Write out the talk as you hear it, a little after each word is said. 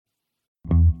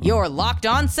Your Locked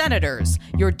On Senators,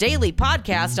 your daily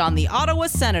podcast on the Ottawa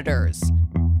Senators.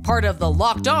 Part of the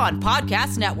Locked On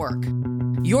Podcast Network.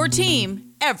 Your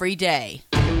team every day.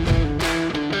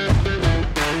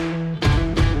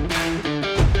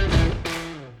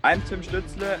 I'm Tim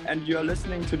Stützle, and you're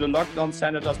listening to the Locked On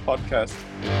Senators podcast.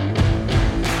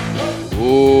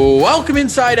 Welcome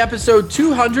inside episode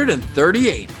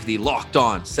 238 of the Locked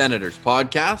On Senators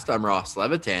podcast. I'm Ross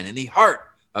Levitan in the heart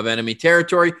of enemy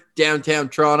territory, downtown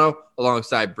Toronto,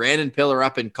 alongside Brandon Pillar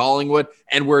up in Collingwood.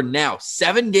 And we're now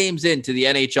 7 games into the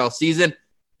NHL season,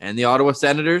 and the Ottawa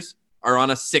Senators are on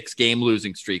a 6-game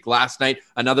losing streak. Last night,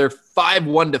 another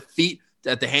 5-1 defeat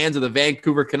at the hands of the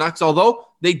Vancouver Canucks, although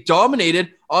they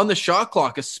dominated on the shot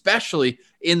clock, especially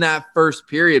in that first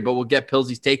period. But we'll get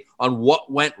Pilsy's take on what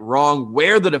went wrong,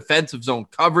 where the defensive zone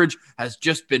coverage has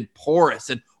just been porous,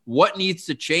 and what needs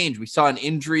to change. We saw an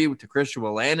injury to Christian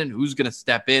Wolanin. Who's going to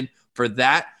step in for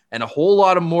that? And a whole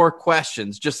lot of more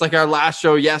questions. Just like our last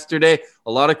show yesterday,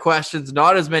 a lot of questions,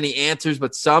 not as many answers,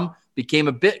 but some became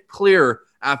a bit clearer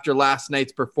after last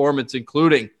night's performance,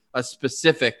 including a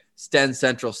specific Sten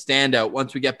Central standout.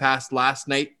 Once we get past last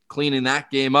night, cleaning that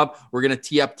game up, we're going to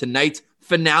tee up tonight's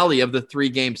finale of the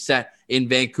 3-game set in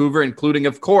Vancouver, including,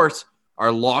 of course,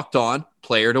 our Locked On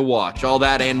player to watch. All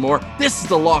that and more. This is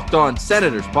the Locked On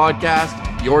Senators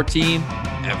podcast, your team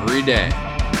every day.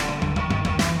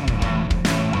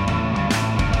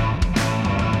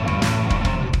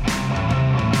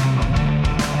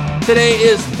 Today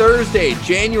is Thursday,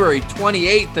 January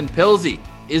 28th, and Pilsy,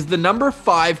 is the number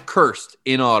 5 cursed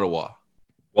in Ottawa?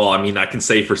 Well, I mean, I can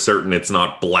say for certain it's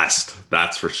not blessed.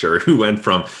 That's for sure. Who went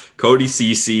from Cody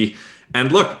Ceci.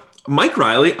 And look, Mike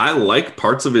Riley, I like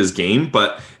parts of his game,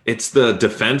 but it's the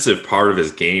defensive part of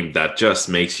his game that just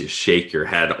makes you shake your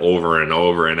head over and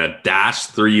over. And a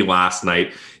 -3 last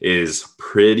night is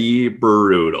pretty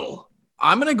brutal.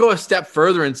 I'm going to go a step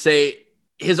further and say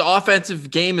his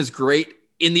offensive game is great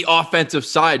in the offensive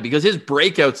side because his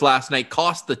breakouts last night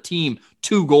cost the team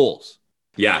 2 goals.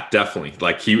 Yeah, definitely.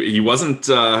 Like he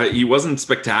wasn't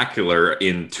spectacular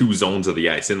in 2 zones of the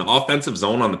ice. In the offensive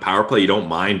zone on the power play, you don't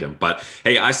mind him. But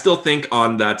hey, I still think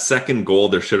on that second goal,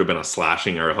 there should have been a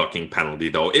slashing or a hooking penalty,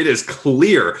 though. It is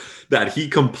clear that he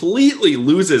completely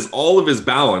loses all of his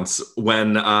balance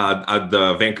when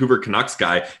the Vancouver Canucks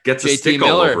guy gets a stick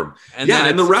all over him.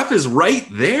 And the ref is right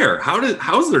there.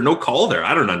 How is there no call there?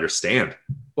 I don't understand.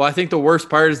 Well, I think the worst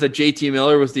part is that JT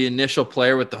Miller was the initial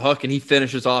player with the hook, and he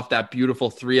finishes off that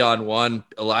beautiful 3-on-1.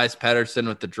 Elias Pettersson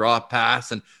with the drop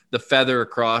pass and the feather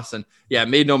across. And yeah,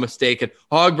 made no mistake. And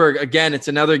Hogberg, again, it's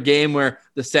another game where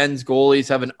the Sens goalies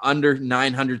have an under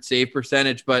 900 save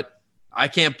percentage, but I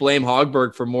can't blame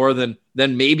Hogberg for more than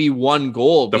maybe 1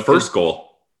 goal. The first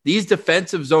goal. These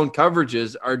defensive zone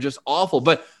coverages are just awful.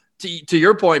 But to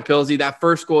your point, Pilsy, that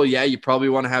first goal, yeah, you probably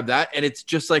want to have that. And it's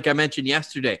just like I mentioned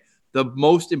yesterday. The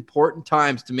most important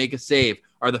times to make a save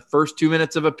are the first 2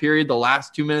 minutes of a period, the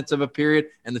last 2 minutes of a period,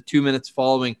 and the 2 minutes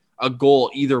following a goal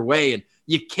either way. And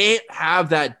you can't have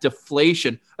that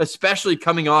deflation, especially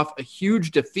coming off a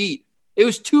huge defeat. It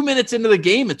was 2 minutes into the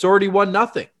game. It's already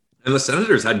 1-0. And the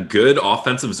Senators had good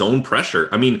offensive zone pressure.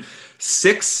 I mean,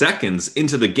 6 seconds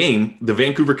into the game, the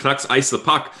Vancouver Canucks ice the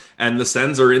puck, and the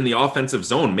Sens are in the offensive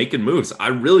zone making moves. I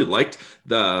really liked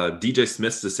the DJ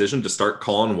Smith's decision to start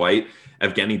Colin White,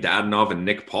 Evgeny Dadonov, and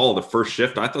Nick Paul the first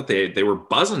shift. I thought they were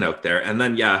buzzing out there. And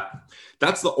then, yeah,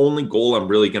 that's the only goal I'm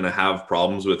really going to have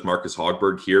problems with Marcus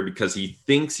Hogberg here because he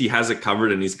thinks he has it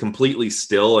covered and he's completely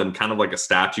still and kind of like a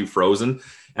statue frozen.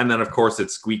 And then, of course, it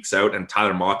squeaks out and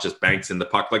Tyler Mott just banks in the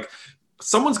puck. Like,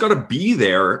 someone's got to be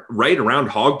there right around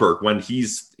Hogberg when he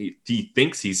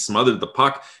thinks he's smothered the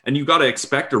puck, and you got to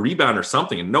expect a rebound or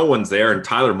something, and no one's there. And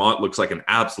Tyler Mott looks like an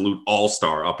absolute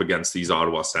all-star up against these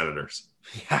Ottawa Senators.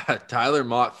 Yeah, Tyler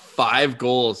Mott, 5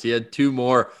 goals. He had 2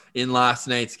 more in last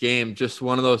night's game. Just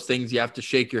one of those things you have to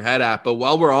shake your head at. But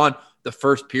while we're on the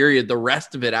first period, the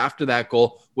rest of it after that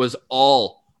goal was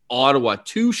all Ottawa.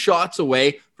 2 shots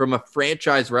away from a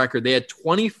franchise record. They had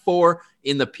 24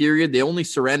 in the period. They only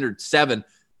surrendered 7.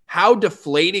 How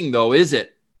deflating, though, is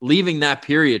it leaving that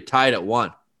period tied at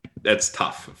 1? That's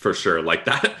tough for sure. Like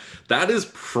that is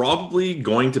probably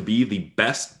going to be the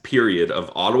best period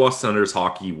of Ottawa Senators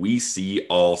hockey we see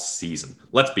all season.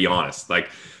 Let's be honest.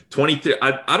 Like 23,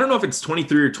 I don't know if it's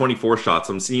 23 or 24 shots.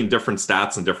 I'm seeing different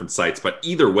stats on different sites, but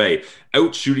either way,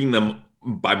 out shooting them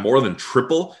by more than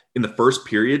triple in the first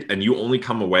period, and you only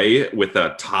come away with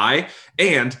a tie,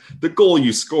 and the goal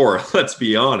you score, let's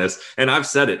be honest, and I've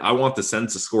said it, I want the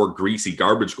Sens to score greasy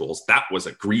garbage goals. That was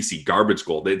a greasy garbage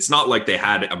goal. It's not like they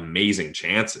had amazing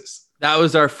chances. That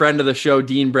was our friend of the show,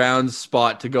 Dean Brown's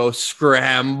spot to go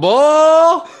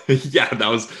scramble. Yeah, that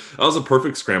was a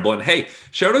perfect scramble. And hey,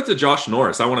 shout out to Josh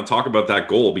Norris. I want to talk about that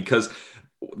goal because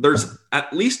there's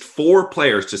at least 4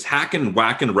 players just hacking,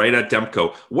 whacking right at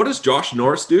Demko. What does Josh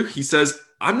Norris do? He says,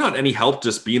 I'm not any help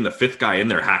just being the 5th guy in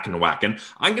there hacking and whacking.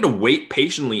 I'm going to wait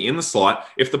patiently in the slot.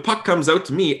 If the puck comes out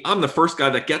to me, I'm the first guy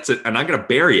that gets it, and I'm going to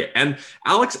bury it. And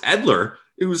Alex Edler,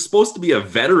 who's supposed to be a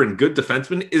veteran, good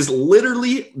defenseman, is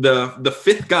literally the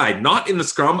 5th guy, not in the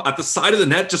scrum, at the side of the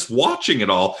net, just watching it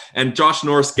all. And Josh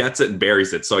Norris gets it and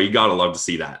buries it. So you got to love to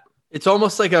see that. It's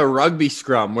almost like a rugby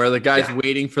scrum where the guy's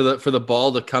waiting for the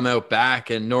ball to come out back,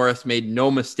 and Norris made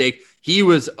no mistake. He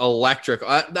was electric.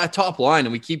 That top line,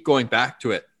 and we keep going back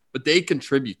to it, but they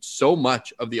contribute so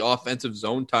much of the offensive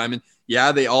zone time. And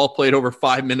yeah, they all played over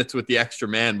 5 minutes with the extra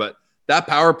man, but that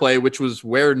power play, which was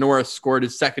where Norris scored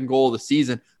his 2nd goal of the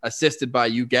season, assisted by,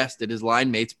 you guessed it, his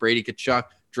line mates, Brady Tkachuk,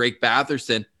 Drake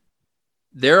Batherson.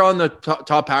 They're on the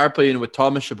top power play with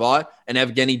Thomas Chabot and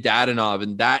Evgeny Dadonov,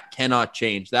 and that cannot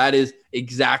change. That is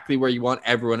exactly where you want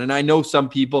everyone. And I know some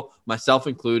people, myself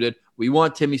included, we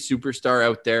want Timmy Superstar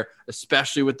out there,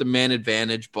 especially with the man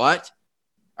advantage. But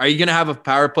are you going to have a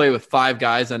power play with 5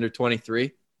 guys under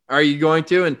 23? Are you going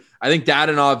to? And I think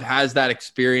Dadonov has that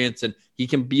experience, and he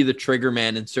can be the trigger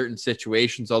man in certain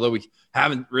situations, although we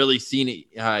haven't really seen it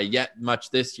yet much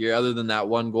this year other than that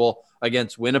 1 goal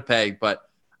against Winnipeg. But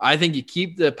I think you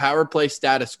keep the power play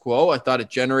status quo. I thought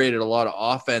it generated a lot of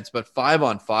offense, but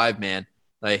 5-on-5, man,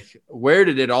 like where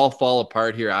did it all fall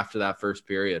apart here after that first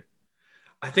period?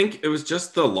 I think it was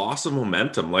just the loss of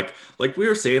momentum. Like we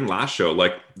were saying last show,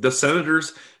 like the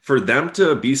Senators, for them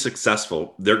to be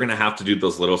successful, they're going to have to do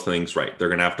those little things right. They're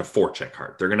going to have to forecheck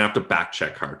hard. They're going to have to back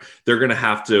check hard. They're going to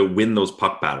have to win those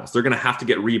puck battles. They're going to have to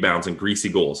get rebounds and greasy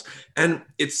goals. And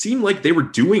it seemed like they were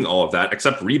doing all of that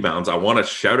except rebounds. I want to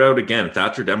shout out again,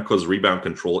 Thatcher Demko's rebound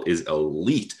control is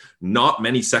elite. Not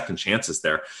many second chances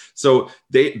there. So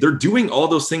they're doing all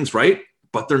those things right,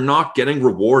 but they're not getting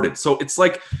rewarded. So it's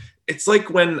like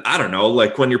when, I don't know,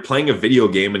 like when you're playing a video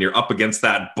game and you're up against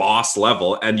that boss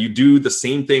level and you do the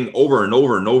same thing over and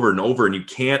over and over and over and you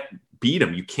can't beat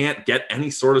them. You can't get any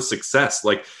sort of success.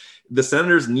 Like the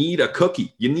Senators need a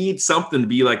cookie. You need something to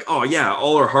be like, oh yeah,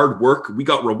 all our hard work, we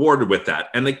got rewarded with that.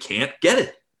 And they can't get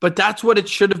it. But that's what it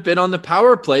should have been on the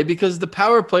power play, because the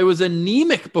power play was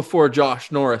anemic before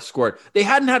Josh Norris scored. They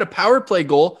hadn't had a power play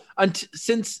goal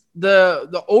since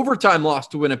the overtime loss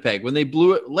to Winnipeg when they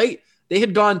blew it late. They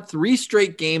had gone 3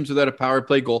 straight games without a power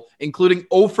play goal, including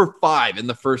 0 for 5 in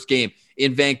the first game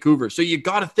in Vancouver. So you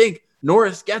got to think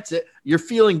Norris gets it. You're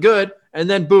feeling good. And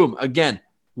then boom, again,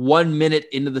 1 minute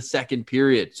into the second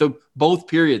period. So both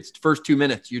periods, first 2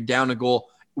 minutes, you're down a goal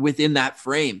within that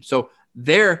frame. So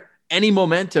there, any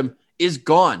momentum is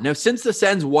gone. Now, since the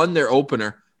Sens won their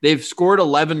opener, they've scored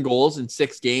 11 goals in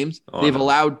 6 games. They've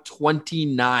allowed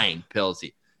 29,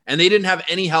 Pilsy. And they didn't have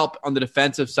any help on the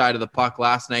defensive side of the puck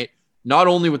last night. Not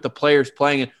only with the players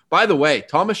playing it. By the way,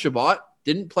 Thomas Chabot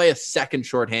didn't play a second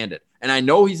shorthanded. And I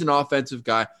know he's an offensive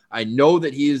guy. I know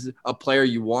that he is a player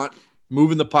you want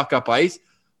moving the puck up ice.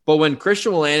 But when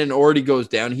Christian Wolanin already goes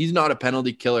down, he's not a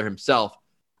penalty killer himself.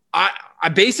 I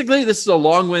basically, this is a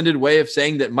long-winded way of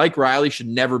saying that Mike Riley should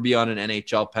never be on an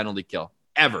NHL penalty kill.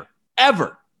 Ever.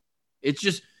 It's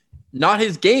just not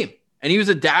his game. And he was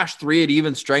a -3 at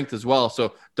even strength as well.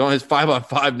 So his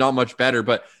 5-on-5, not much better.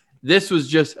 But this was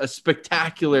just a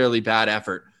spectacularly bad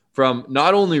effort from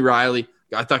not only Riley.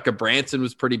 I thought Gabranson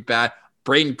was pretty bad.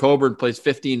 Brayden Coburn plays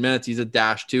 15 minutes. He's a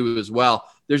 -2 as well.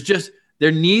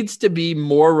 There needs to be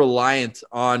more reliance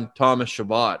on Thomas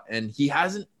Chabot, and he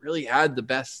hasn't really had the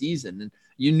best season. And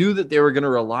you knew that they were going to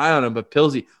rely on him, but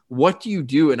Pilsy, what do you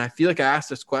do? And I feel like I ask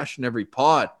this question every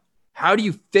pod. How do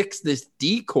you fix this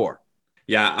D-core?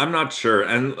 Yeah, I'm not sure.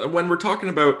 And when we're talking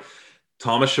about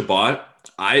Thomas Chabot,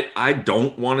 I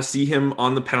don't want to see him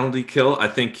on the penalty kill. I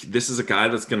think this is a guy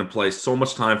that's going to play so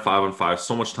much time 5-on-5,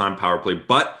 so much time power play.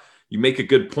 But you make a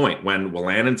good point. When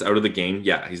Wolanin's out of the game,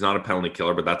 yeah, he's not a penalty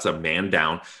killer, but that's a man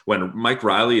down. When Mike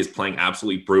Riley is playing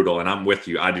absolutely brutal, and I'm with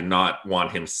you, I do not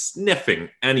want him sniffing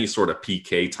any sort of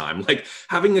PK time. Like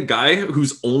having a guy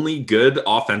who's only good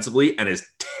offensively and is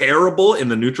terrible in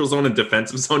the neutral zone and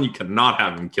defensive zone, you cannot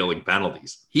have him killing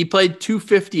penalties. He played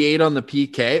 .258 on the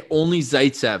PK. Only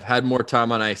Zaitsev had more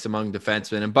time on ice among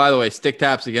defensemen. And by the way, stick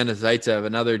taps again to Zaitsev,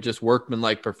 another just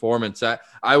workman-like performance.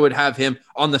 I would have him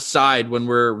on the side when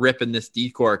we're ripping this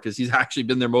D-core because he's actually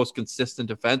been their most consistent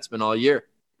defenseman all year.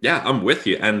 Yeah, I'm with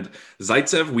you. And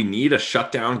Zaitsev, we need a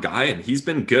shutdown guy, and he's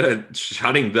been good at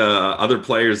shutting the other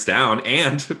players down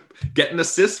and getting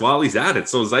assists while he's at it.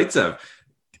 So Zaitsev,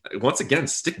 once again,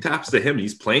 stick taps to him.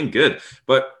 He's playing good.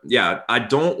 But yeah, I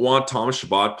don't want Thomas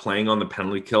Chabot playing on the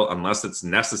penalty kill unless it's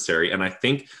necessary. And I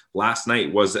think last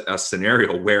night was a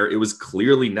scenario where it was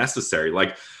clearly necessary.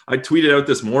 Like I tweeted out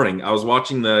this morning, I was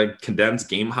watching the condensed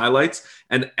game highlights,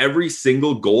 and every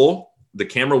single goal, the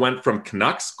camera went from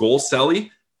Canucks goal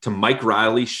Selly to Mike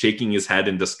Riley shaking his head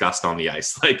in disgust on the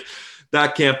ice. Like,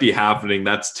 that can't be happening.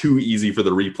 That's too easy for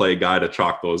the replay guy to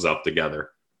chalk those up together.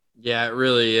 Yeah, it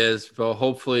really is. But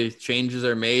hopefully changes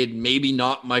are made. Maybe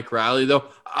not Mike Riley, though.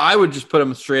 I would just put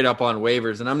him straight up on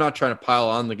waivers. And I'm not trying to pile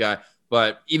on the guy,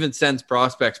 but even Sens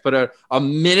prospects put out a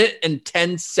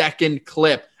 1:10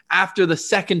 clip after the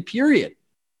second period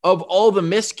of all the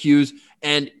miscues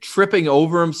and tripping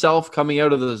over himself coming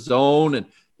out of the zone. And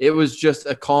it was just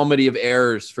a comedy of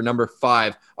errors for number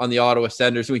 5 on the Ottawa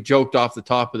Senators. We joked off the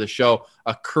top of the show,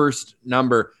 a cursed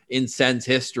number in Sens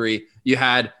history. You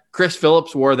had Chris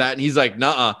Phillips wore that, and he's like,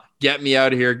 nuh-uh, get me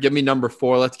out of here. Give me number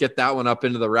 4. Let's get that one up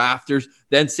into the rafters.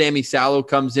 Then Sammy Salo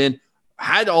comes in,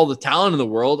 had all the talent in the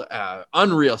world,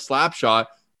 unreal slap shot,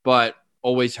 but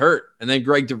always hurt. And then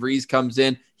Greg DeVries comes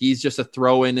in. He's just a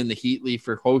throw-in the Heatley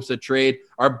for Hossa trade.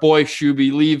 Our boy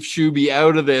Shuby, leave Shuby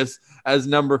out of this as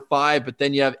number 5. But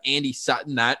then you have Andy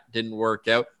Sutton. That didn't work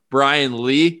out. Brian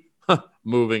Lee,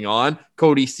 moving on.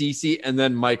 Cody Ceci, and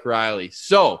then Mike Riley.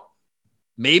 So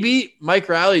maybe Mike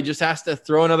Riley just has to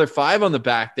throw another 5 on the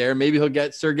back there. Maybe he'll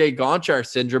get Sergei Gonchar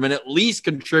syndrome and at least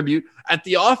contribute at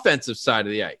the offensive side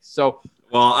of the ice. So,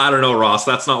 well, I don't know, Ross.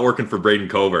 That's not working for Braden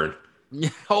Coburn.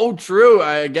 Oh, true.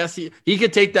 I guess he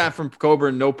could take that from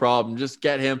Coburn, no problem. Just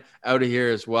get him out of here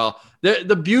as well.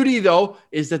 The beauty, though,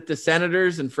 is that the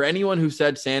Senators, and for anyone who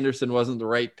said Sanderson wasn't the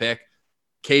right pick,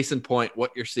 case in point,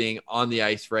 what you're seeing on the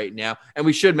ice right now. And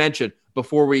we should mention,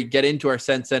 before we get into our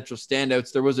Sens Central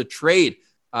standouts, there was a trade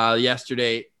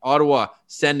yesterday. Ottawa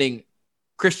sending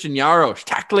Christian Jaros,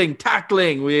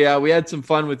 tackling. We had some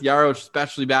fun with Jaros,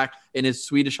 especially back in his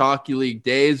Swedish Hockey League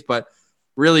days, but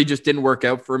really just didn't work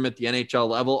out for him at the NHL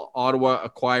level. Ottawa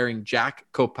acquiring Jack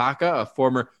Kopaka, a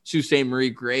former Sault Ste. Marie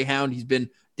Greyhound. He's been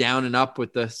down and up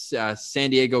with the San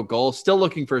Diego Gulls, still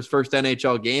looking for his first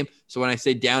NHL game. So when I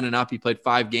say down and up, he played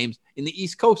 5 games in the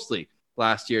East Coast League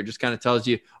last year. Just kind of tells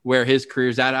you where his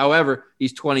career's at. However,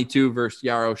 he's 22 versus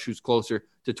Jaros, who's closer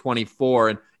to 24.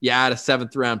 And you add a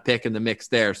 7th round pick in the mix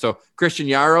there. So Christian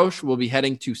Jaros will be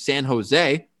heading to San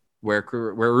Jose, where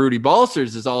Rudy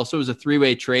Balcers is also. It was a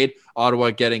 3-way trade.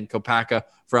 Ottawa getting Kopaka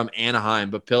from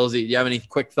Anaheim. But Pilsy, do you have any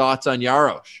quick thoughts on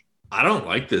Jaros? I don't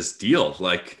like this deal.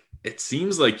 Like, it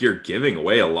seems like you're giving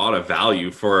away a lot of value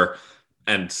for,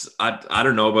 and I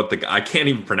don't know about I can't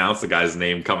even pronounce the guy's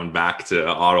name coming back to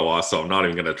Ottawa, so I'm not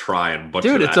even going to try and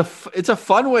butcher that. Dude, it's a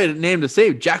fun way to name to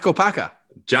say Jack Kopaka.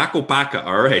 Jack Kopaka.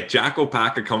 All right. Jack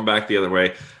Kopaka coming back the other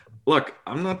way. Look,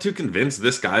 I'm not too convinced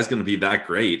this guy's going to be that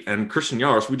great. And Christian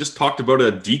Jaros, we just talked about a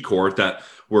decor that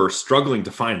we're struggling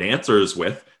to find answers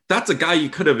with. That's a guy you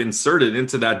could have inserted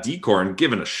into that decor and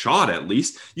given a shot at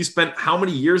least. You spent how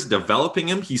many years developing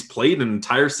him? He's played an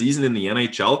entire season in the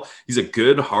NHL. He's a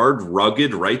good, hard,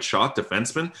 rugged, right shot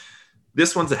defenseman.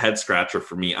 This one's a head scratcher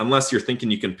for me. Unless you're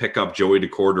thinking you can pick up Joey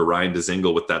Daccord or Ryan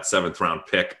Dzingel with that 7th round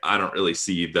pick, I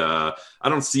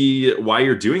don't see why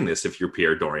you're doing this if you're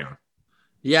Pierre Dorion.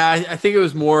 Yeah, I think it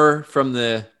was more from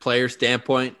the player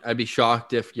standpoint. I'd be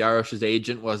shocked if Jaros'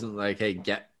 agent wasn't like, hey,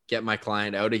 get my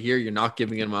client out of here. You're not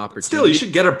giving him an opportunity. Still, you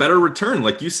should get a better return.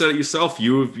 Like you said it yourself,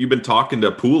 you've been talking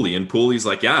to Pooley, and Pooley's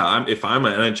like, yeah, if I'm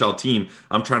an NHL team,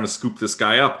 I'm trying to scoop this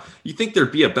guy up. You think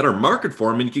there'd be a better market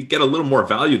for him, and you could get a little more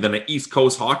value than an East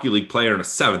Coast Hockey League player in a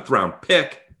 7th round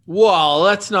pick. Well,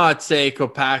 let's not say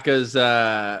Kopaka's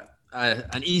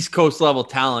an East Coast level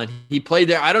talent. He played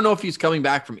there. I don't know if he's coming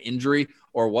back from injury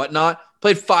or whatnot.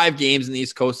 Played 5 games in the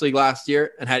East Coast League last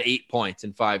year and had 8 points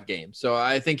in 5 games. So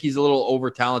I think he's a little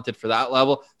over-talented for that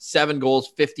level. 7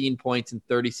 goals, 15 points in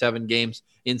 37 games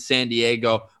in San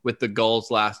Diego with the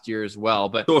Gulls last year as well.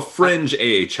 But so a fringe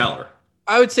AHLer.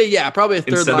 I would say, yeah, probably a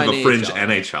third line instead of a fringe AHL.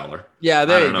 NHLer. Yeah,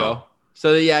 there you go.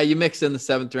 So, yeah, you mix in the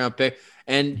 7th round pick.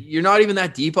 And you're not even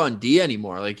that deep on D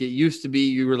anymore. Like it used to be,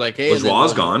 you were like, hey.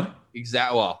 Lajoie's gone.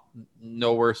 Exactly. Well,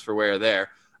 no worse for wear there.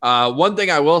 One thing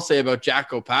I will say about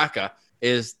Jack Kopaka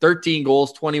is 13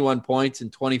 goals, 21 points in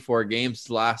 24 games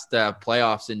last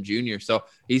playoffs in junior. So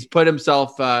he's put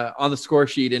himself on the score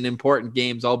sheet in important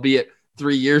games, albeit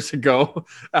 3 years ago.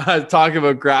 Talk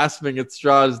about grasping at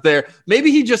straws there.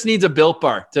 Maybe he just needs a Built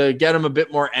Bar to get him a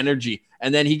bit more energy,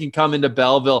 and then he can come into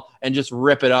Belleville and just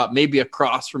rip it up, maybe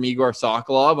across from Igor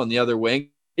Sokolov on the other wing.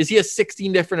 He has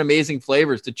 16 different amazing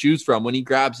flavors to choose from when he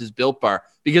grabs his Built Bar,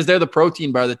 because they're the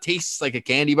protein bar that tastes like a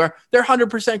candy bar. They're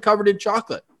 100% covered in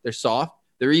chocolate. They're soft,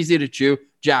 They're easy to chew.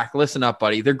 Jack, listen up,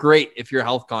 buddy. They're great if you're a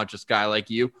health-conscious guy like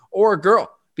you or a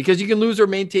girl, because you can lose or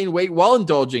maintain weight while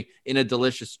indulging in a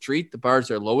delicious treat. The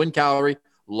bars are low in calorie,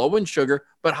 low in sugar,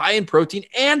 but high in protein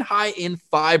and high in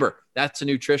fiber. That's a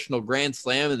nutritional grand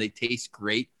slam, and they taste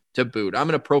great to boot. I'm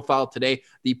going to profile today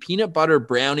the peanut butter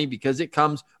brownie because it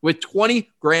comes with 20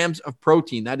 grams of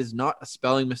protein. That is not a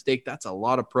spelling mistake. That's a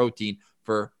lot of protein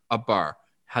for a bar.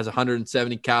 Has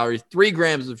 170 calories, 3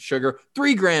 grams of sugar,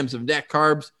 3 grams of net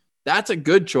carbs. That's a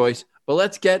good choice, but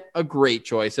let's get a great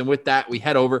choice. And with that, we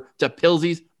head over to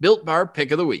Pillsy's Built Bar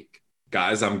Pick of the Week.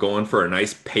 Guys, I'm going for a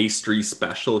nice pastry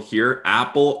special here.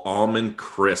 Apple almond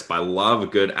crisp. I love a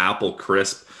good apple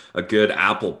crisp, a good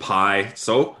apple pie.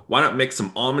 So why not mix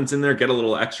some almonds in there, get a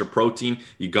little extra protein?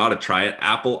 You got to try it.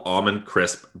 Apple almond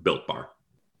crisp Built Bar.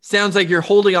 Sounds like you're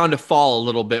holding on to fall a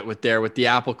little bit with the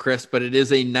apple crisp, but it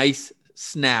is a nice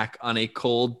snack on a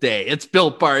cold day. It's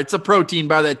Built Bar. It's a protein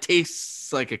bar that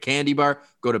tastes like a candy bar.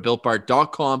 Go to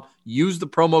BuiltBar.com, use the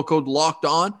promo code Locked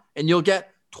On, and you'll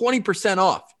get 20%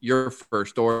 off your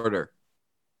first order.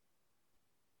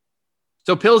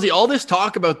 So, Pillsy, all this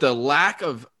talk about the lack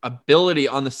of ability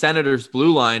on the Senators'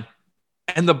 blue line,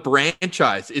 and the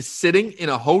franchise is sitting in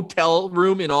a hotel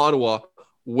room in Ottawa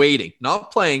waiting,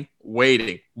 not playing,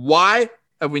 waiting. Why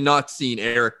have we not seen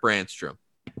Erik Brannstrom?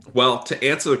 Well, to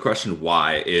answer the question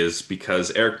why is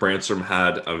because Erik Brannstrom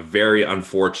had a very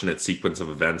unfortunate sequence of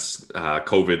events,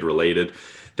 COVID related,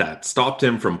 that stopped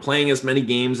him from playing as many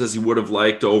games as he would have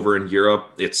liked over in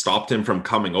Europe. It stopped him from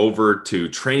coming over to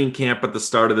training camp at the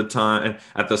start of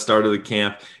the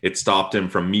camp. It stopped him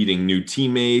from meeting new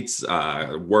teammates.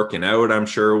 Working out, I'm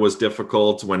sure, was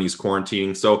difficult when he's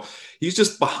quarantining. So he's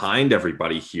just behind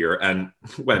everybody here. And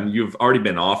when you've already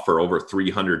been off for over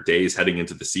 300 days heading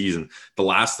into the season, the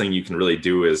last thing you can really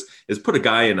do is put a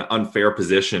guy in an unfair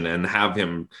position and have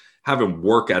him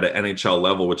work at an NHL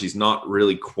level, which he's not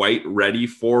really quite ready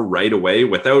for right away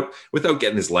without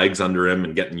getting his legs under him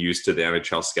and getting used to the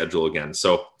NHL schedule again.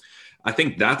 So I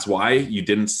think that's why you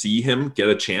didn't see him get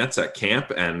a chance at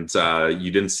camp, and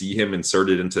you didn't see him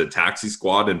inserted into the taxi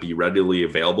squad and be readily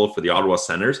available for the Ottawa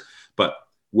Senators. But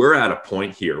we're at a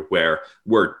point here where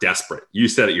we're desperate. You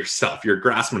said it yourself. You're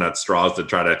grasping at straws to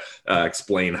try to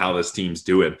explain how this team's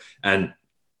doing. And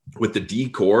with the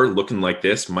D-core looking like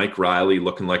this, Mike Riley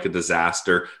looking like a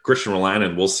disaster, Christian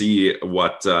Wolanin, we'll see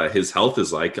what his health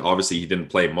is like. Obviously, he didn't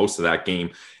play most of that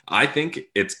game. I think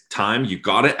it's time you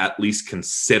got to at least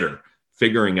consider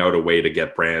figuring out a way to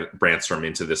get Brannstrom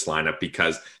into this lineup,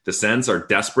 because the Sens are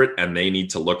desperate and they need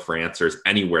to look for answers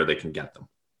anywhere they can get them.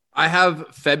 I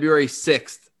have February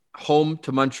 6th, home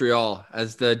to Montreal,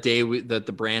 as the day that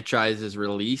the franchise is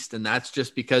released. And that's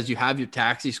just because you have your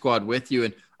taxi squad with you.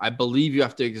 And I believe you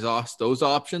have to exhaust those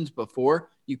options before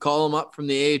you call them up from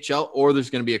the AHL, or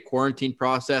there's going to be a quarantine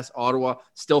process. Ottawa,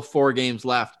 still 4 games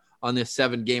left on this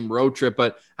 7-game road trip.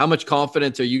 But how much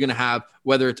confidence are you going to have,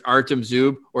 whether it's Artem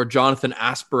Zub or Jonathan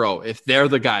Aspero, if they're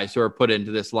the guys who are put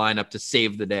into this lineup to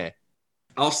save the day?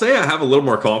 I'll say I have a little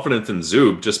more confidence in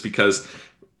Zub just because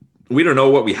we don't know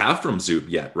what we have from Zub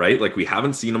yet, right? Like, we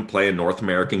haven't seen him play a North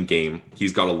American game.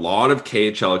 He's got a lot of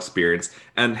KHL experience.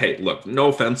 And hey, look, no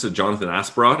offense to Jonathan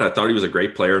Aspero. I thought he was a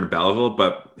great player in Belleville,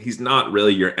 but he's not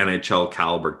really your NHL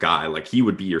caliber guy. Like, he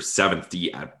would be your 7th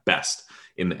D at best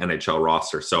in the NHL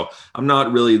roster. So I'm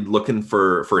not really looking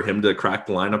for him to crack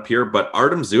the lineup here. But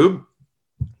Artem Zub,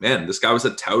 man, this guy was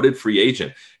a touted free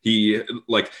agent. He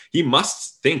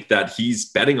must think that he's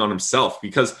betting on himself,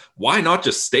 because why not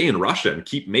just stay in Russia and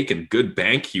keep making good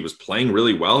bank? He was playing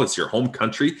really well. It's your home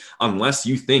country. Unless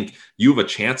you think you have a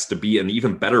chance to be an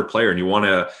even better player and you want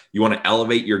to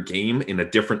elevate your game in a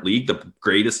different league, the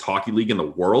greatest hockey league in the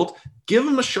world, give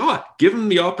him a shot. Give him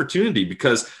the opportunity,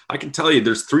 because I can tell you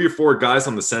there's 3 or 4 guys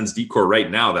on the Sens D-core right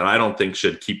now that I don't think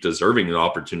should keep deserving an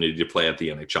opportunity to play at the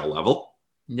NHL level.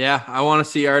 Yeah, I want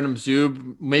to see Artem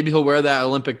Zub. Maybe he'll wear that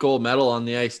Olympic gold medal on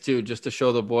the ice too, just to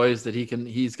show the boys that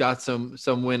he's got some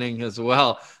winning as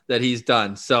well that he's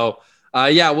done. So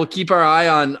we'll keep our eye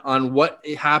on what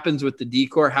happens with the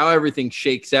D-core, how everything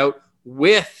shakes out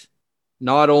with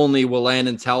not only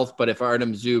Wolanin's health, but if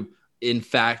Artem Zub in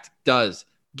fact does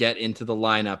get into the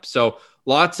lineup. So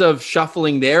lots of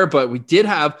shuffling there, but we did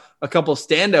have a couple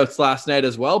standouts last night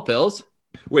as well, Pills.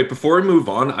 Wait, before we move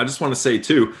on, I just want to say,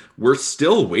 too, we're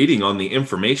still waiting on the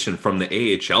information from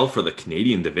the AHL for the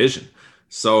Canadian division.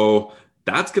 So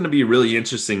that's going to be really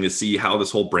interesting to see how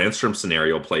this whole Brannstrom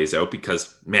scenario plays out,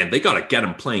 because, man, they got to get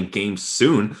him playing games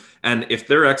soon. And if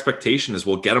their expectation is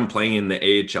we'll get him playing in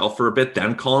the AHL for a bit,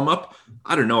 then call him up,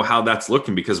 I don't know how that's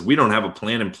looking, because we don't have a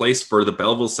plan in place for the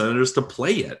Belleville Senators to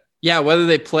play yet. Yeah, whether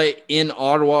they play in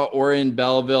Ottawa or in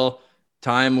Belleville,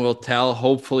 Time will tell,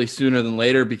 hopefully sooner than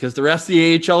later, because the rest of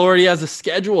the AHL already has a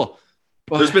schedule.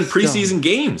 But there's been preseason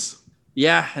games.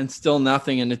 Yeah, and still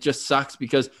nothing. And it just sucks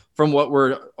because from what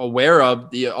we're aware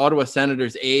of, the Ottawa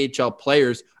Senators AHL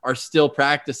players are still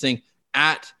practicing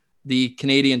at the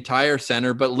Canadian Tire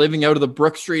Center, but living out of the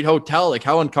Brook Street Hotel. Like,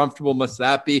 how uncomfortable must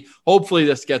that be? Hopefully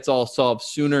this gets all solved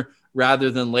sooner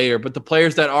rather than later. But the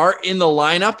players that are in the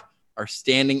lineup are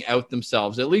standing out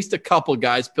themselves. At least a couple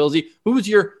guys. Pilsy, who was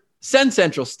your Sen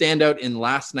Central standout in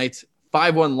last night's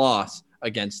 5-1 loss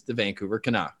against the Vancouver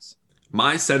Canucks?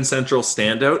 My Sen Central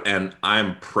standout, and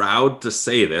I'm proud to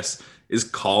say this, is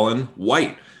Colin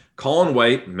White. Colin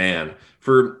White, man,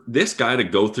 for this guy to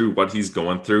go through what he's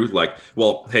going through, like,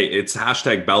 well, hey, it's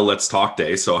hashtag Bell Let's Talk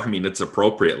Day. So, I mean, it's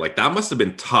appropriate. Like, that must have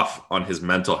been tough on his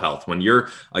mental health. When you're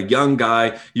a young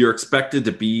guy, you're expected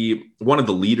to be one of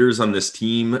the leaders on this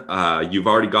team. You've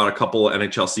already got a couple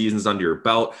NHL seasons under your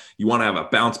belt. You want to have a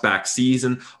bounce back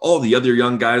season. All the other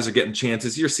young guys are getting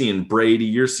chances. You're seeing Brady,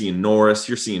 you're seeing Norris,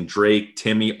 you're seeing Drake,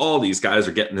 Timmy. All these guys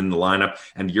are getting in the lineup,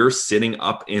 and you're sitting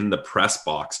up in the press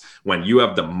box when you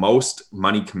have the most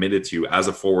money committed to you as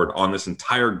a forward on this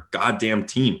entire goddamn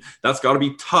team. That's got to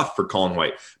be tough for Colin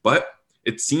White. But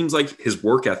it seems like his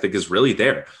work ethic is really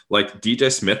there. Like,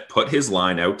 DJ Smith put his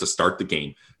line out to start the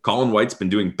game. Colin White's been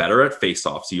doing better at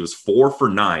faceoffs. He was 4 for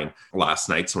 9 last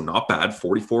night, so not bad,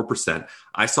 44%.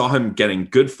 I saw him getting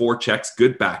good forechecks,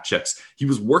 good back checks. He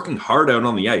was working hard out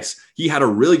on the ice. He had a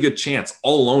really good chance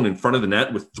all alone in front of the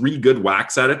net with 3 good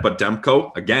whacks at it, but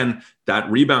Demko, again, that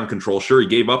rebound control, sure, he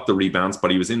gave up the rebounds, but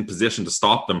he was in position to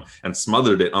stop them and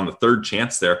smothered it on the third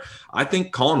chance there. I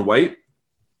think Colin White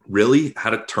really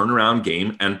had a turnaround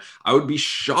game, and I would be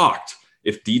shocked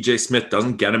if DJ Smith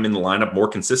doesn't get him in the lineup more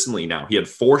consistently now. He had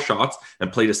 4 shots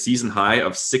and played a season high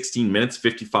of 16 minutes,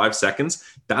 55 seconds.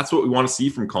 That's what we want to see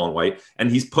from Colin White.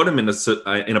 And he's put him in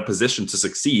a position to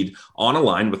succeed on a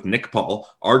line with Nick Paul,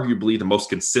 arguably the most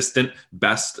consistent,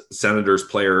 best Senators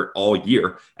player all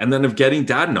year. And then of getting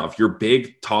Dadonov, your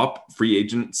big top free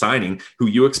agent signing, who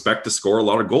you expect to score a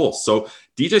lot of goals. So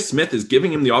DJ Smith is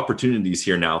giving him the opportunities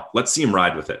here now. Let's see him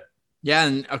ride with it. Yeah,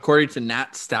 and according to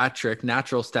NatStatTrick,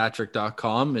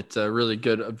 naturalstattrick.com, it's a really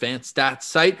good advanced stats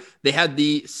site. They had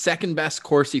the second best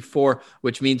Corsi for,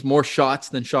 which means more shots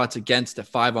than shots against at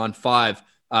 5-on-5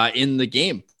 in the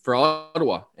game for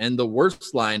Ottawa. And the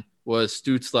worst line was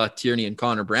Stützle, Tierney, and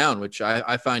Connor Brown, which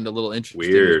I find a little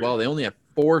interesting as well. They only have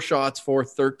 4 shots for,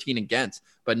 13 against.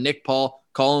 But Nick Paul,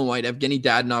 Colin White, Evgeny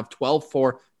Dadonov, 12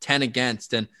 for, 10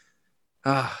 against. And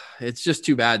it's just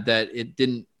too bad that it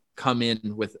didn't come in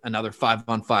with another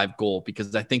 5-on-5 goal,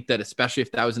 because I think that especially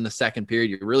if that was in the second period,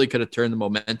 you really could have turned the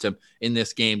momentum in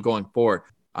this game going forward.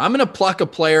 I'm going to pluck a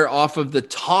player off of the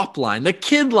top line, the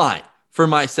kid line, for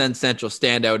my Sen Central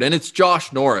standout, and it's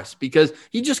Josh Norris, because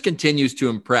he just continues to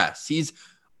impress. He's,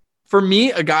 for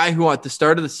me, a guy who at the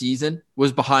start of the season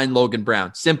was behind Logan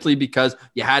Brown, simply because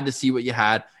you had to see what you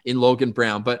had in Logan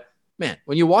Brown. But man,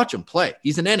 when you watch him play,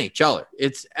 he's an NHLer.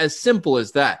 It's as simple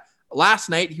as that. Last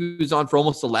night, he was on for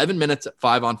almost 11 minutes at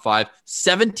 5-on-5,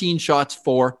 17 shots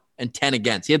for, and 10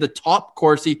 against. He had the top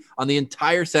Corsi on the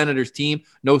entire Senators team.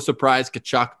 No surprise,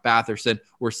 Tkachuk, Batherson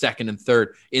were second and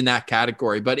third in that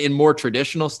category. But in more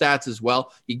traditional stats as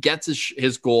well, he gets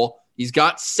his goal. He's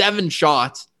got 7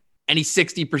 shots, and he's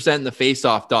 60% in the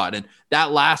faceoff dot. And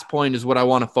that last point is what I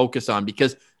want to focus on,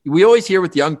 because we always hear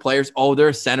with young players, oh, they're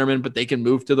a centerman, but they can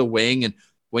move to the wing. And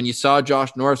when you saw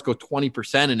Josh Norris go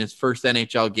 20% in his first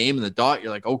NHL game in the dot,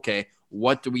 you're like, okay,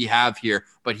 what do we have here?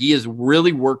 But he has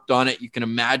really worked on it. You can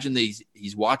imagine that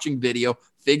he's watching video,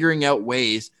 figuring out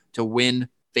ways to win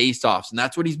faceoffs. And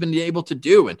that's what he's been able to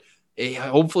do. And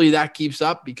hopefully that keeps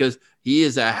up, because he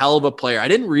is a hell of a player. I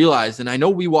didn't realize, and I know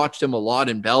we watched him a lot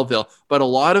in Belleville, but a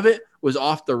lot of it was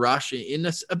off the rush in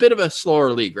a bit of a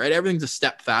slower league, right? Everything's a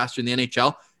step faster in the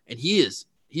NHL. And he's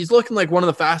looking like one of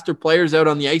the faster players out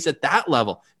on the ice at that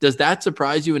level. Does that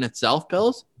surprise you in itself,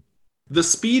 Pills? The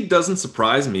speed doesn't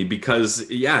surprise me because,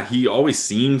 yeah, he always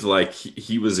seemed like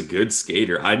he was a good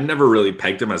skater. I never really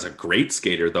pegged him as a great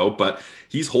skater, though, but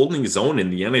he's holding his own in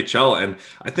the NHL. And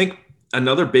I think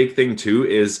another big thing, too,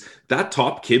 is that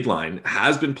top kid line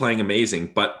has been playing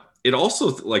amazing, but it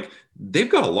also, like, they've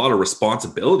got a lot of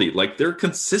responsibility. Like, they're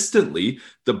consistently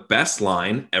the best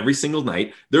line every single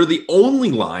night. They're the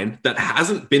only line that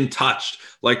hasn't been touched.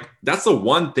 Like, that's the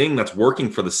one thing that's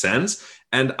working for the Sens.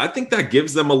 And I think that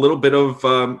gives them a little bit of,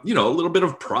 a little bit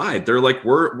of pride. They're like,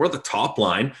 we're the top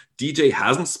line. DJ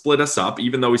hasn't split us up,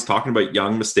 even though he's talking about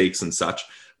young mistakes and such.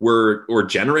 We're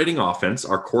generating offense.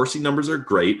 Our Corsi numbers are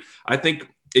great. I think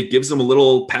it gives them a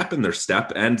little pep in their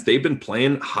step, and they've been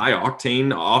playing high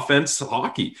octane offense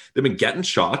hockey. They've been getting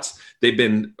shots. They've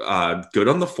been good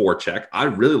on the forecheck. I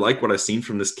really like what I've seen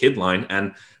from this kid line,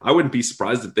 and I wouldn't be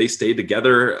surprised if they stay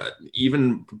together,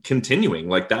 even continuing.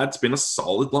 Like, that's been a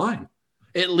solid line.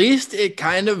 At least it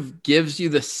kind of gives you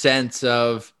the sense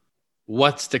of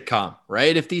what's to come,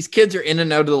 right? If these kids are in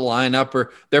and out of the lineup,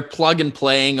 or they're plug and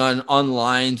playing on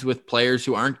lines with players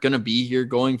who aren't going to be here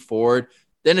going forward,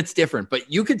 then it's different.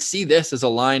 But you could see this as a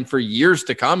line for years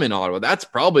to come in Ottawa. That's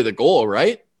probably the goal,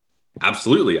 right?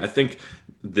 Absolutely. I think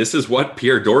this is what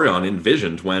Pierre Dorion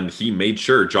envisioned when he made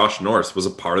sure Josh Norris was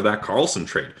a part of that Karlsson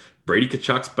trade. Brady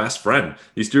Tkachuk's best friend.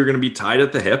 These two are going to be tied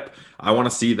at the hip. I want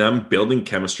to see them building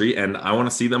chemistry, and I want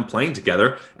to see them playing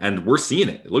together, and we're seeing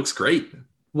it. It looks great.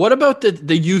 What about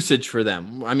the usage for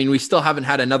them? I mean, we still haven't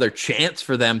had another chance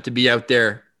for them to be out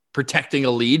there protecting a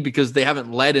lead, because they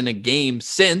haven't led in a game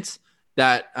since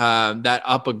that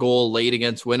up a goal late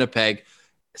against Winnipeg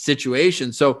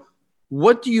situation. So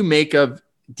what do you make of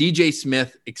DJ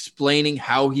Smith explaining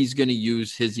how he's going to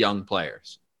use his young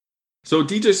players? So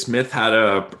DJ Smith had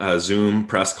a Zoom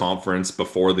press conference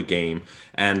before the game,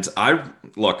 and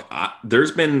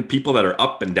there's been people that are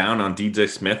up and down on DJ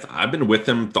Smith. I've been with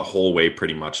him the whole way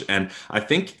pretty much, and I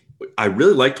think I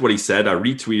really liked what he said. I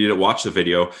retweeted it, watched the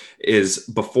video. Is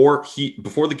before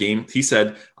the game, he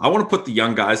said, "I want to put the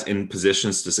young guys in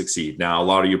positions to succeed." Now, a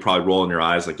lot of you probably rolling your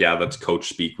eyes like, "Yeah, that's coach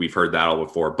speak. We've heard that all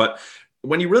before." But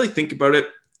when you really think about it,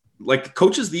 like,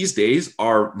 coaches these days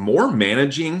are more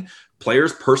managing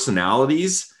players'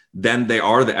 personalities than they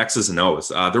are the X's and O's.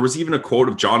 There was even a quote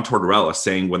of John Tortorella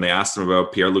saying, when they asked him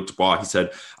about Pierre-Luc Dubois, he said,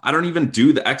 "I don't even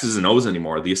do the X's and O's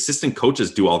anymore. The assistant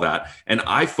coaches do all that, and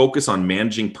I focus on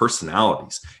managing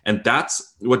personalities." And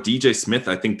that's what DJ Smith,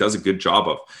 I think, does a good job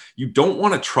of. You don't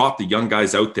want to trot the young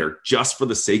guys out there just for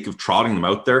the sake of trotting them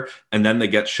out there, and then they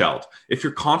get shelled. If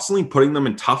you're constantly putting them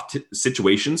in tough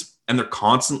situations and they're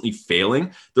constantly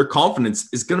failing, their confidence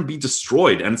is going to be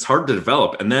destroyed, and it's hard to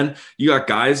develop. And then you got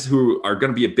guys who are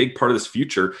going to be a big part of this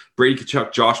future, Brady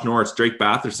Tkachuk, Josh Norris, Drake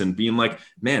Batherson, being like,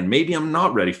 "Man, maybe I'm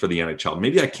not ready for the NHL.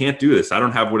 Maybe I can't do this. I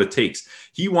don't have what it takes."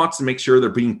 He wants to make sure they're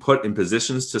being put in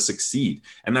positions to succeed,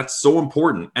 and that's so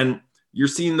important. And you're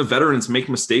seeing the veterans make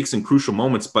mistakes in crucial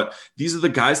moments, but these are the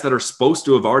guys that are supposed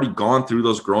to have already gone through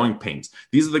those growing pains.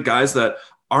 These are the guys that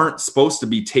aren't supposed to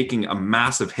be taking a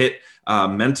massive hit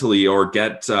mentally, or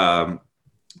get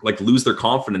lose their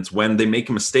confidence when they make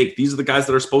a mistake. These are the guys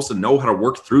that are supposed to know how to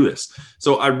work through this.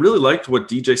 So I really liked what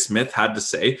DJ Smith had to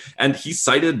say, and he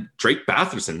cited Drake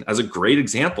Batherson as a great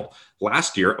example.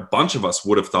 Last year, a bunch of us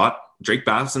would have thought Drake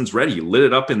Batherson's ready. He lit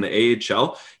it up in the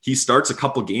AHL. He starts a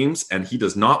couple games and he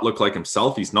does not look like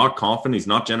himself. He's not confident. He's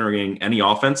not generating any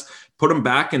offense. Put him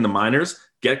back in the minors,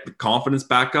 get the confidence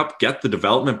back up, get the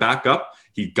development back up.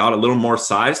 He got a little more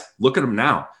size. Look at him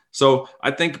now. So I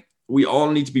think we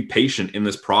all need to be patient in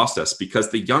this process, because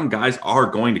the young guys are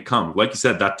going to come. Like you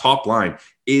said, that top line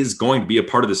is going to be a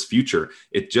part of this future.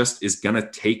 It just is going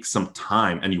to take some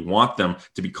time, and you want them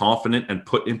to be confident and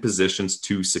put in positions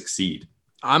to succeed.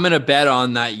 I'm going to bet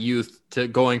on that youth to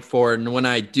going forward. And when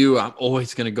I do, I'm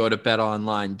always going to go to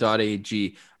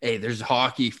betonline.ag. Hey, there's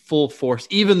hockey full force,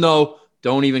 even though,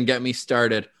 don't even get me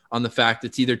started on the fact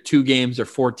it's either 2 games or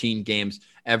 14 games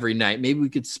every night. Maybe we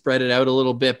could spread it out a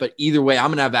little bit, but either way, I'm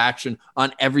going to have action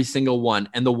on every single one.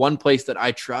 And the one place that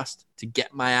I trust to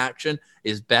get my action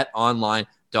is betonline.ag.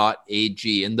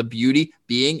 And the beauty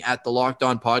being at the Locked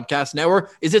On Podcast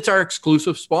Network is it's our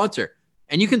exclusive sponsor.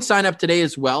 And you can sign up today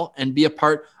as well and be a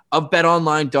part of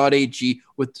betonline.ag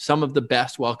with some of the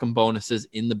best welcome bonuses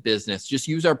in the business. Just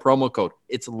use our promo code.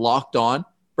 It's Locked On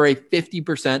for a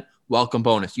 50% welcome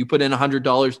bonus. You put in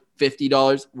 $100,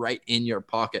 $50 right in your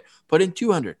pocket. Put in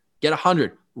 $200, get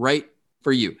 $100 right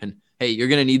for you. And hey, you're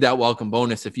going to need that welcome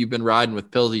bonus if you've been riding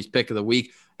with Pilsey's pick of the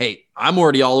week. Hey, I'm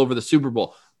already all over the Super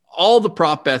Bowl. All the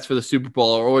prop bets for the Super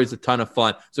Bowl are always a ton of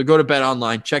fun. So go to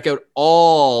BetOnline, check out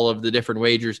all of the different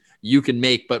wagers you can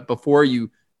make. But before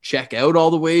you check out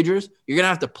all the wagers, you're going to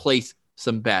have to place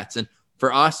some bets. And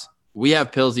for us, we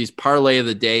have Pilsey's parlay of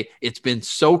the day. It's been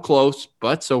so close,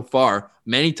 but so far,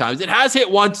 many times. It has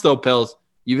hit once, though, Pils.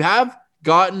 You have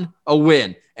gotten a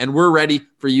win, and we're ready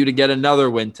for you to get another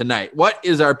win tonight. What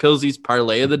is our Pilsey's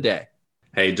parlay of the day?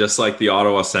 Hey, just like the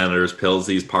Ottawa Senators,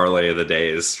 Pilsey's parlay of the day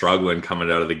is struggling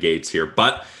coming out of the gates here.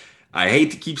 But I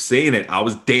hate to keep saying it, I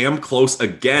was damn close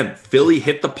again. Philly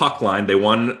hit the puck line. They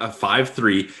won a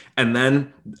 5-3. And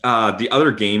then the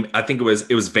other game, I think it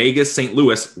was Vegas, St.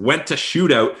 Louis, went to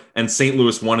shootout, and St.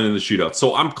 Louis won in the shootout.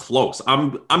 So I'm close.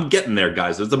 I'm getting there,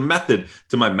 guys. There's a method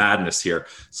to my madness here.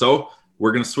 So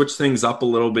We're going to switch things up a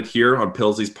little bit here on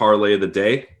Pillsy's parlay of the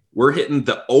day. We're hitting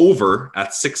the over at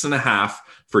 6.5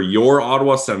 for your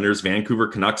Ottawa Senators, Vancouver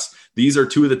Canucks. These are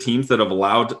two of the teams that have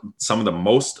allowed some of the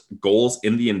most goals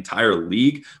in the entire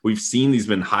league. We've seen these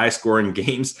been high-scoring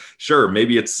games. Sure,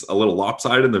 maybe it's a little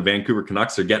lopsided, and the Vancouver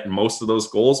Canucks are getting most of those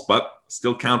goals, but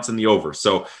still counts in the over.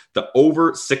 So the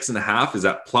over 6.5 is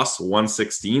at plus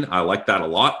 116. I like that a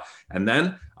lot. And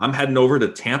then I'm heading over to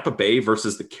Tampa Bay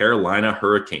versus the Carolina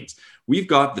Hurricanes. We've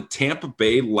got the Tampa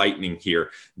Bay Lightning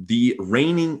here, the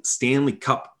reigning Stanley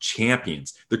Cup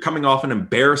champions. They're coming off an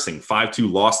embarrassing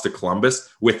 5-2 loss to Columbus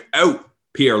without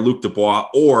Pierre-Luc Dubois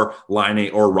or Laine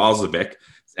or Roslovic,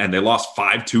 and they lost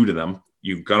 5-2 to them.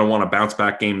 You're going to want a bounce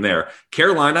back game there.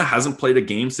 Carolina hasn't played a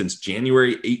game since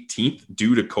January 18th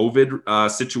due to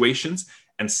COVID situations,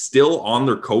 and still on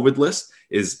their COVID list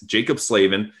is Jacob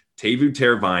Slavin, Teuvo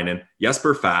Teravainen,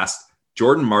 Jesper Fast,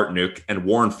 Jordan Martinook, and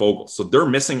Warren Fogle. So they're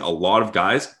missing a lot of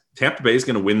guys. Tampa Bay is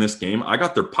going to win this game. I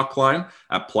got their puck line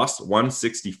at plus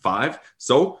 165.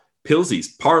 So Pillsy's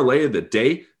parlay of the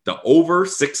day, the over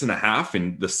 6.5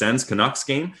 in the Sens Canucks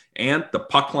game, and the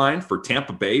puck line for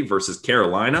Tampa Bay versus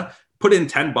Carolina. Put in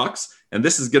 $10, and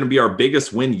this is going to be our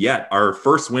biggest win yet. Our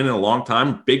first win in a long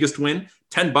time, biggest win.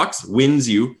 $10 wins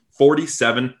you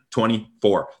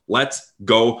 47-24. Let's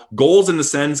go. Goals in the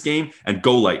Sens game, and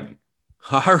go Lightning.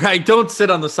 All right, don't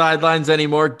sit on the sidelines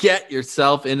anymore. Get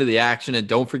yourself into the action, and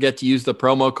don't forget to use the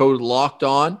promo code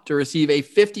LOCKEDON to receive a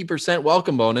 50%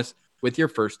 welcome bonus with your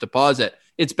first deposit.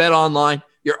 It's BetOnline,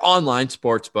 your online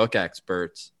sportsbook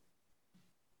experts.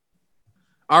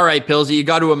 All right, Pillsy, you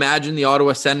got to imagine the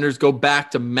Ottawa Senators go back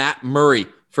to Matt Murray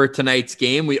for tonight's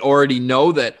game. We already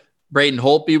know that Braden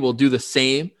Holtby will do the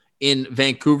same in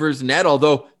Vancouver's net,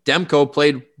 although Demko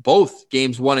played both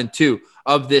games 1 and 2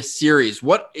 of this series.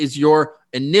 What is your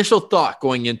initial thought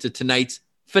going into tonight's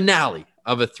finale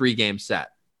of a 3-game set?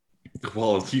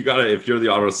 Well, if you're the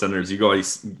Ottawa Senators,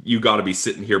 you gotta be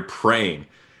sitting here praying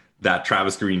that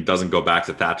Travis Green doesn't go back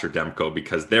to Thatcher Demko,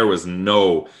 because there was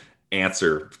no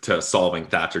answer to solving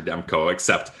Thatcher Demko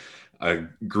except a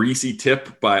greasy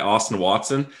tip by Austin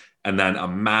Watson and then a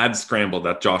mad scramble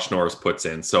that Josh Norris puts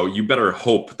in. So you better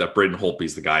hope that Braden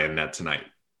Holtby's the guy in net tonight.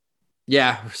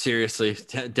 Yeah, seriously.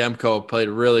 Demko played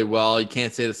really well. You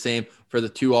can't say the same for the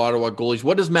two Ottawa goalies.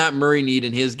 What does Matt Murray need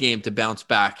in his game to bounce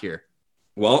back here?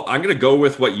 Well, I'm going to go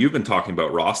with what you've been talking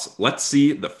about, Ross. Let's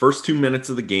see the first 2 minutes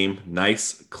of the game.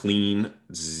 Nice, clean,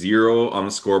 0 on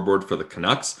the scoreboard for the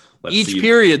Canucks. Each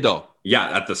period, though.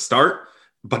 Yeah, at the start.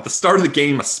 But the start of the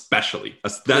game especially.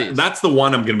 That's the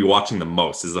one I'm going to be watching the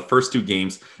most, is the first 2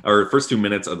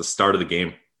 minutes of the start of the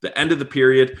game, the end of the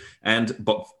period, and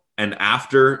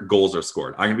after goals are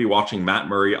scored. I'm going to be watching Matt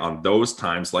Murray on those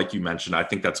times, like you mentioned. I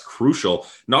think that's crucial,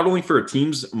 not only for a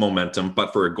team's momentum,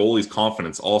 but for a goalie's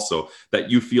confidence also, that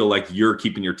you feel like you're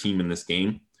keeping your team in this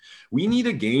game. We need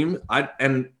a game,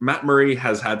 and Matt Murray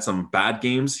has had some bad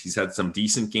games. He's had some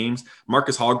decent games.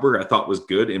 Marcus Hogberg, I thought, was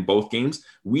good in both games.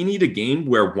 We need a game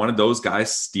where one of those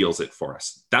guys steals it for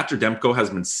us. Thatcher Demko has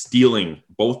been stealing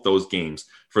both those games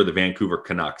for the Vancouver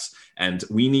Canucks, and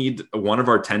we need one of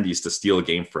our attendees to steal a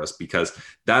game for us, because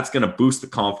that's going to boost the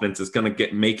confidence. It's going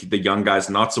to make the young guys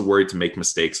not so worried to make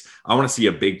mistakes. I want to see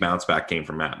a big bounce back game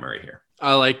from Matt Murray here.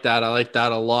 I like that. I like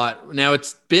that a lot. Now,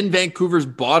 it's been Vancouver's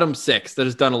bottom 6 that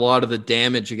has done a lot of the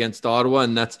damage against Ottawa,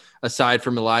 and that's aside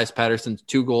from Elias Pettersson's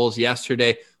 2 goals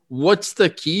yesterday. What's the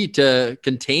key to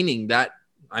containing that?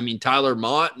 I mean, Tyler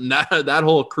Mott and that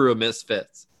whole crew of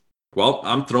misfits. Well,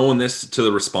 I'm throwing this to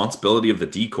the responsibility of the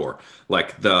D-corps,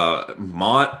 like the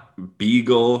Mott,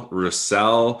 Beagle,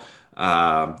 Roussel,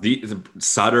 the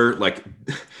Sutter. Like,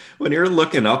 when you're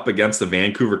looking up against the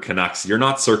Vancouver Canucks, you're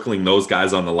not circling those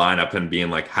guys on the lineup and being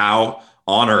like, how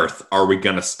on earth are we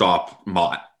going to stop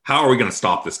Mott? How are we going to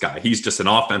stop this guy? He's just an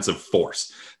offensive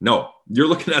force. No, you're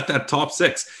looking at that top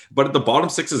 6, but the bottom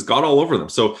 6 has got all over them.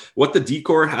 So what the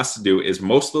D-corps has to do is,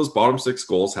 most of those bottom 6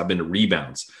 goals have been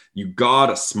rebounds. You got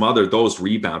to smother those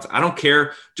rebounds. I don't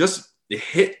care. Just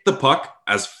hit the puck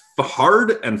as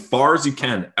hard and far as you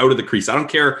can out of the crease. I don't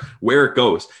care where it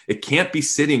goes. It can't be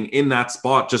sitting in that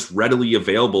spot just readily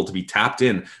available to be tapped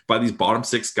in by these bottom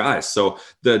 6 guys. So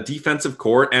the defensive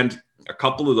core, and a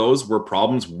couple of those were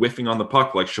problems whiffing on the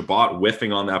puck, like Shabbat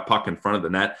whiffing on that puck in front of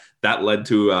the net. That led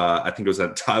to, I think it was a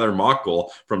Tyler Mott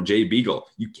goal from Jay Beagle.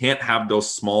 You can't have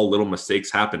those small little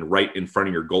mistakes happen right in front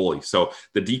of your goalie. So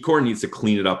the D-corps needs to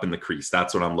clean it up in the crease.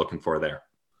 That's what I'm looking for there.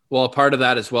 Well, a part of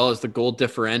that as well is the goal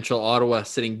differential. Ottawa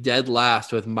sitting dead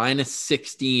last with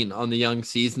 -16 on the young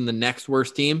season. The next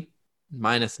worst team,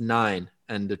 -9,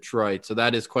 and Detroit. So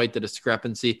that is quite the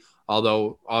discrepancy,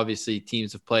 although obviously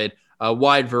teams have played a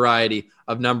wide variety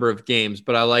of number of games,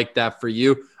 but I like that for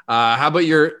you. How about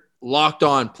your locked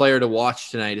on player to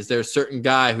watch tonight? Is there a certain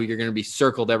guy who you're going to be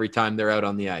circled every time they're out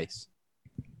on the ice?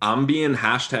 I'm being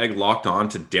hashtag locked on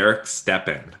to Derek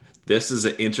Stepan. This is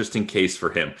an interesting case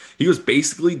for him. He was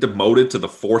basically demoted to the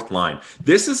fourth line.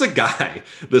 This is a guy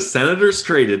the Senators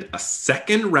traded a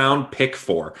second round pick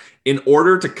for in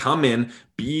order to come in,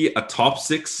 be a top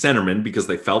six centerman because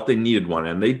they felt they needed one,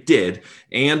 and they did,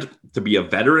 and to be a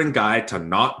veteran guy, to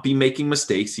not be making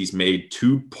mistakes. He's made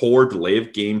 2 poor delay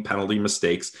of game penalty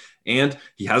mistakes, and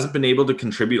he hasn't been able to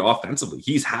contribute offensively.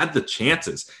 He's had the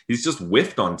chances. He's just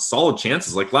whiffed on solid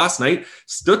chances. Like last night,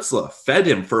 Stützle fed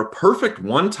him for a perfect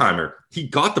one-timer. He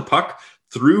got the puck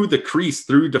through the crease,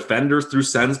 through defenders, through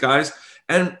Sens guys,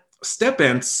 and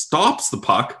Stepan stops the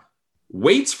puck,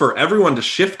 waits for everyone to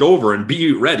shift over and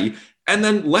be ready, and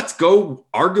then let's go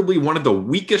arguably one of the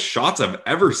weakest shots I've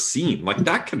ever seen. Like,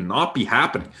 that cannot be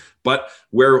happening. But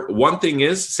where one thing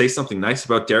is, say something nice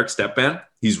about Derek Stepan,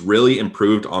 he's really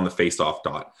improved on the faceoff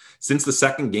dot. Since the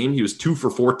second game, he was 2 for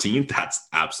 14. That's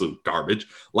absolute garbage.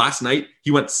 Last night,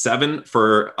 he went 7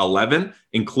 for 11,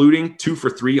 including 2 for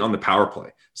 3 on the power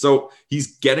play. So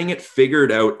he's getting it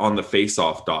figured out on the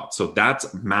faceoff dot. So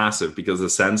that's massive because the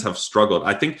Sens have struggled.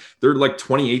 I think they're like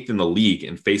 28th in the league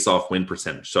in faceoff win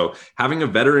percentage. So having a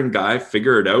veteran guy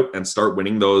figure it out and start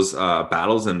winning those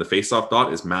battles in the faceoff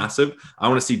dot is massive. I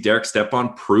want to see Derek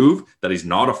Stepan prove that he's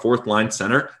not a fourth line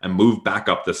center and move back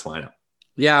up this lineup.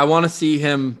 Yeah, I want to see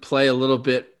him play a little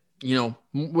bit,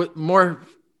 with more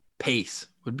pace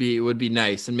would be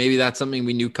nice. And maybe that's something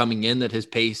we knew coming in, that his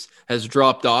pace has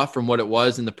dropped off from what it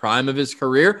was in the prime of his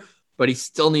career, but he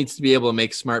still needs to be able to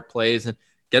make smart plays and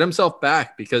get himself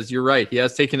back, because you're right. He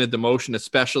has taken a demotion,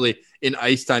 especially in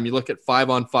ice time. You look at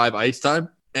 5-on-5 ice time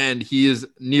and he is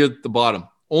near the bottom.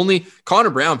 Only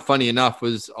Connor Brown, funny enough,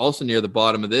 was also near the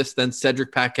bottom of this. Then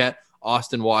Cedric Paquette,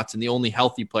 Austin Watson, the only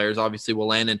healthy players. Obviously,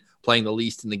 Wolanin playing the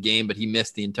least in the game, but he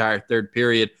missed the entire third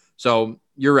period. So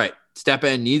you're right.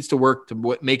 Stepan needs to work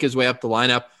to make his way up the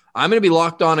lineup. I'm going to be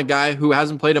locked on a guy who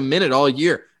hasn't played a minute all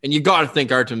year. And you got to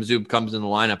think Artem Zub comes in the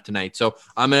lineup tonight. So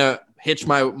I'm going to hitch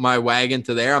my wagon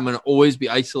to there. I'm going to always be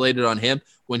isolated on him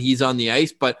when he's on the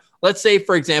ice. But let's say,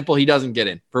 for example, he doesn't get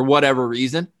in for whatever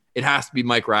reason. It has to be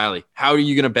Mike Riley. How are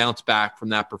you going to bounce back from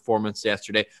that performance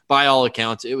yesterday? By all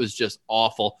accounts, it was just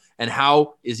awful. And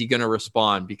how is he going to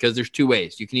respond? Because there's 2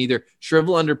 ways. You can either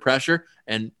shrivel under pressure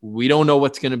and we don't know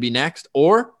what's going to be next,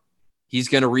 or he's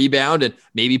going to rebound and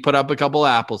maybe put up a couple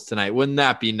apples tonight. Wouldn't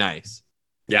that be nice?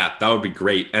 Yeah, that would be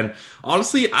great. And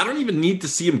honestly, I don't even need to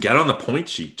see him get on the point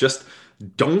sheet. Just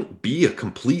don't be a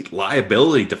complete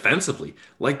liability defensively.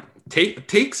 Like,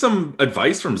 take some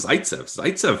advice from Zaitsev.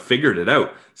 Zaitsev figured it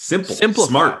out. Simple,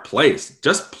 smart plays.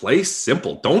 Just play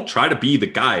simple. Don't try to be the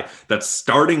guy that's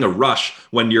starting a rush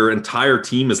when your entire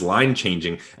team is line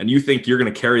changing and you think you're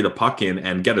going to carry the puck in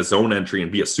and get a zone entry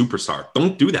and be a superstar.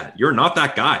 Don't do that. You're not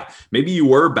that guy. Maybe you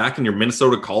were back in your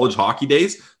Minnesota college hockey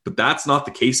days, but that's not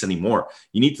the case anymore.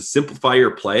 You need to simplify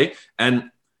your play. And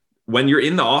when you're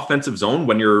in the offensive zone,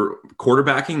 when you're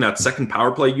quarterbacking that second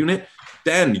power play unit,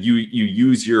 then you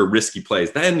use your risky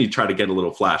plays. Then you try to get a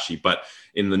little flashy. But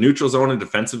in the neutral zone and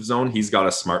defensive zone, he's got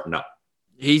to smarten up.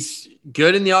 He's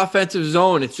good in the offensive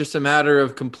zone. It's just a matter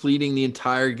of completing the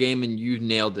entire game, and you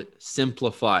nailed it.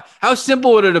 Simplify. How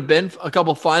simple would it have been? A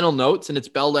couple final notes, and it's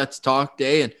Bell Let's Talk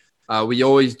Day. And we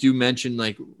always do mention,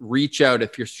 like, reach out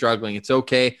if you're struggling. It's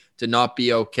okay to not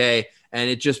be okay. And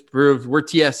it just proved we're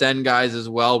TSN guys as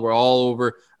well. We're all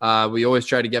over. We always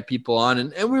try to get people on,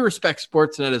 and we respect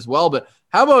Sportsnet as well. But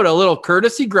how about a little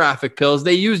courtesy graphic, Pills?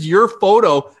 They used your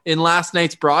photo in last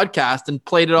night's broadcast and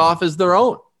played it off as their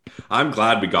own. I'm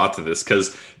glad we got to this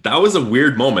because that was a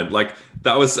weird moment. Like,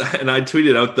 that was, and I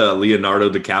tweeted out the Leonardo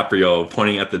DiCaprio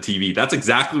pointing at the TV. That's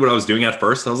exactly what I was doing at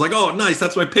first. I was like, oh, nice.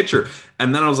 That's my picture.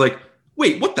 And then I was like,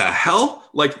 wait, what the hell?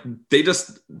 Like, they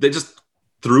just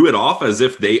threw it off as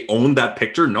if they owned that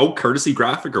picture, no courtesy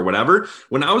graphic or whatever.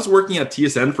 When I was working at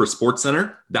TSN for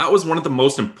SportsCenter, that was one of the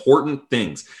most important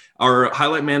things. Our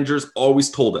highlight managers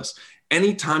always told us,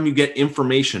 anytime you get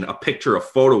information, a picture, a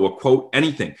photo, a quote,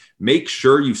 anything, make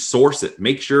sure you source it.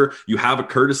 Make sure you have a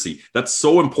courtesy. That's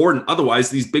so important. Otherwise,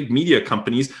 these big media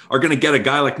companies are going to get a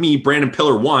guy like me, Brandon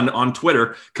Pillar 1, on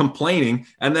Twitter complaining,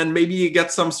 and then maybe you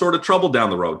get some sort of trouble down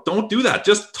the road. Don't do that.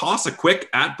 Just toss a quick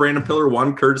at Brandon Pillar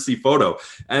 1 courtesy photo.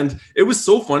 And it was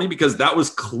so funny because that was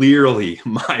clearly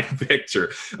my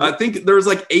picture. I think there was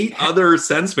like 8 other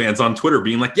Sens fans on Twitter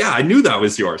being like, yeah, I knew that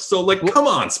was yours. So, like, come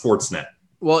on, Sportsnet.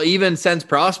 Well, even Sens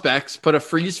Prospects put a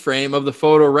freeze frame of the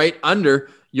photo right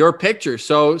under your picture.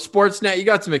 So Sportsnet, you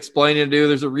got some explaining to do.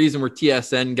 There's a reason we're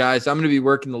TSN guys. I'm going to be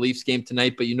working the Leafs game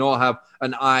tonight, but I'll have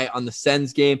an eye on the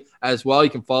Sens game as well. You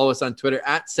can follow us on Twitter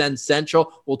at Sens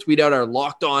Central. We'll tweet out our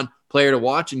Locked On player to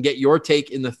watch and get your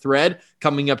take in the thread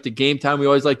coming up to game time. We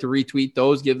always like to retweet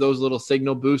those, give those little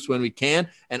signal boosts when we can.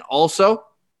 And also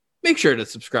make sure to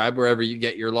subscribe wherever you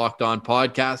get your Locked On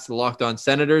podcast, the Locked On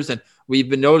Senators. And we've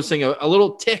been noticing a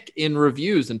little tick in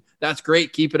reviews, and that's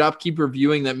great. Keep it up. Keep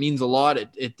reviewing. That means a lot.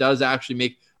 It does actually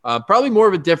make probably more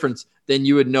of a difference than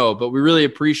you would know, but we really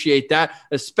appreciate that,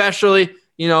 especially,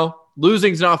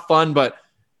 losing's not fun, but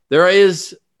there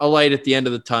is a light at the end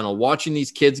of the tunnel. Watching these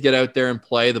kids get out there and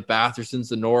play, the Bathersons,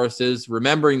 the Norrises,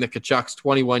 remembering the Tkachuk's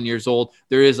 21 years old,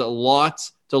 there is a lot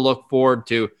to look forward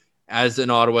to as an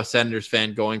Ottawa Senators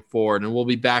fan going forward. And we'll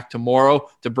be back tomorrow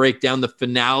to break down the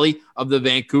finale of the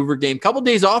Vancouver game. Couple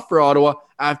days off for Ottawa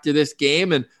after this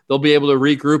game, and they'll be able to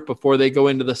regroup before they go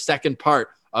into the second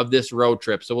part of this road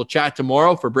trip. So we'll chat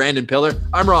tomorrow. For Brandon Pillar,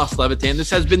 I'm Ross Levitan.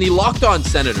 This has been the Locked On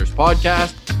Senators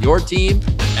podcast, your team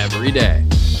every day.